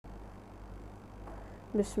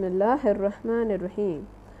بسم اللہ الرحمن الرحیم.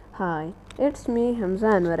 Hi, it's me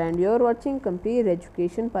Hamzan and you're watching Complete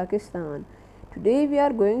Education Pakistan. Today we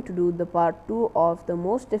are going to do the part 2 of the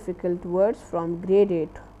most difficult words from grade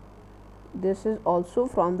 8. This is also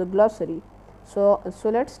from the glossary. So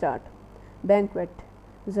let's start. Banquet,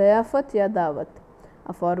 ضیافت یا دعوت.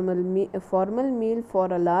 A formal meal for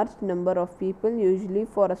a large number of people, usually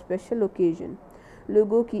for a special occasion.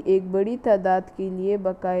 لوگوں کی ایک بڑی تعداد کے لیے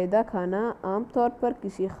باقاعدہ کھانا، عام طور پر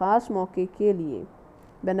کسی خاص موقع کے لیے.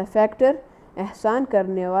 benefactor، احسان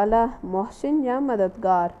کرنے والا، محسن یا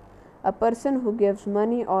مددگار. a person who gives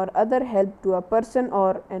money or other help to a person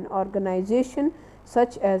or an organization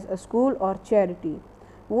such as a school or charity.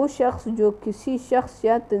 وہ شخص جو کسی شخص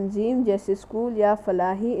یا تنظیم جیسے سکول یا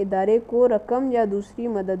فلاحی ادارے کو رقم یا دوسری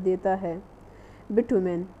مدد دیتا ہے.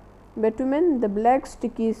 bitumen، the black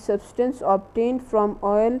sticky substance obtained from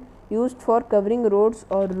oil used for covering roads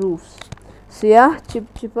or roofs. سیاہ،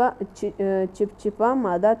 چپچپا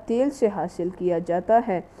مادہ تیل سے حاصل کیا جاتا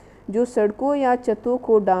ہے جو سڑکوں یا چھتوں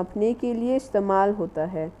کو ڈھانپنے کے لیے استعمال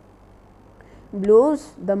ہوتا ہے. blows،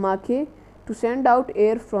 دھماکے، to send out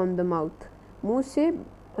air from the mouth، منہ سے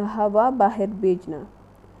ہوا باہر بھیجنا.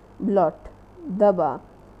 blot، دبا.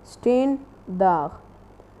 stain، داغ.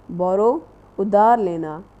 borrow، ادار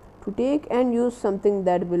لینا. to take and use something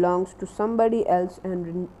that belongs to somebody else and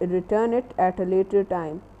return it at a later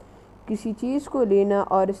time. کسی چیز کو لینا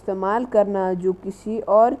اور استعمال کرنا جو کسی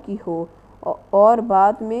اور کی ہو اور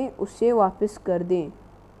بعد میں اسے واپس کر دیں.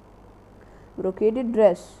 brocaded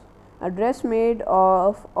dress، a dress made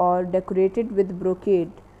of or decorated with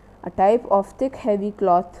brocade, a type of thick heavy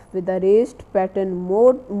cloth with a raised pattern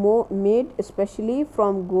made especially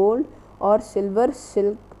from gold or silver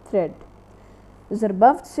silk thread.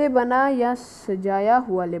 زربفت سے بنا یا سجایا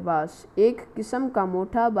ہوا لباس، ایک قسم کا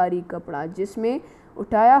موٹا باریک کپڑا جس میں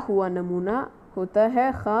اٹھایا ہوا نمونہ ہوتا ہے،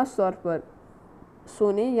 خاص طور پر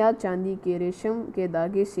سونے یا چاندی کے ریشم کے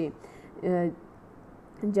دھاگے سے،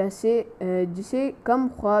 جسے کم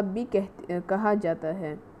خواب بھی کہا جاتا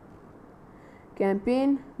ہے.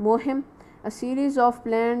 کیمپین، مہم، a series of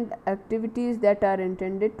planned activities that are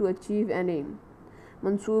intended to achieve an aim.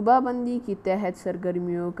 منصوبہ بندی کی تحت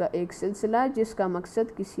سرگرمیوں کا ایک سلسلہ جس کا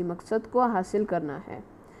مقصد کسی مقصد کو حاصل کرنا ہے.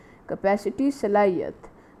 کیپیسٹی، صلاحیت.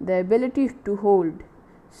 the ability to hold،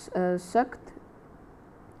 سخت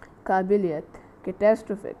قابلیت.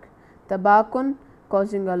 catastrophic، تباہ کن،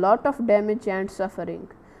 causing a lot of damage and suffering،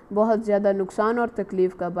 بہت زیادہ نقصان اور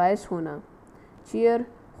تکلیف کا باعث ہونا. cheer،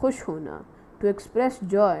 خوش ہونا. to express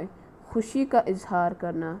joy، خوشی کا اظہار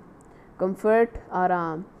کرنا. comfort،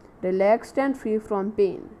 آرام. relaxed and free from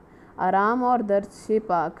pain، آرام اور درد سے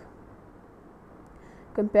پاک.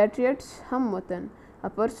 compatriots، ہم وطن.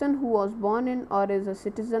 a person who was born in or is a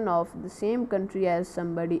citizen of the same country as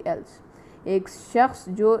somebody else، ایک شخص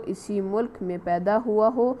جو اسی ملک میں پیدا ہوا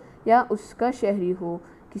ہو یا اس کا شہری ہو،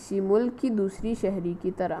 کسی ملک کی دوسری شہری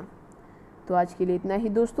کی طرح. تو آج کے لیے اتنا ہی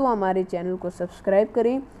دوستو. ہمارے چینل کو سبسکرائب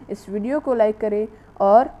کریں، اس ویڈیو کو لائک کریں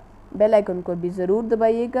اور بیل آئیکن کو بھی ضرور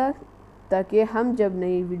دبائیے گا تاکہ ہم جب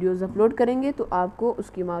نئی ویڈیوز اپلوڈ کریں گے تو آپ کو اس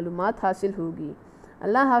کی معلومات حاصل ہوگی.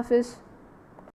 اللہ حافظ.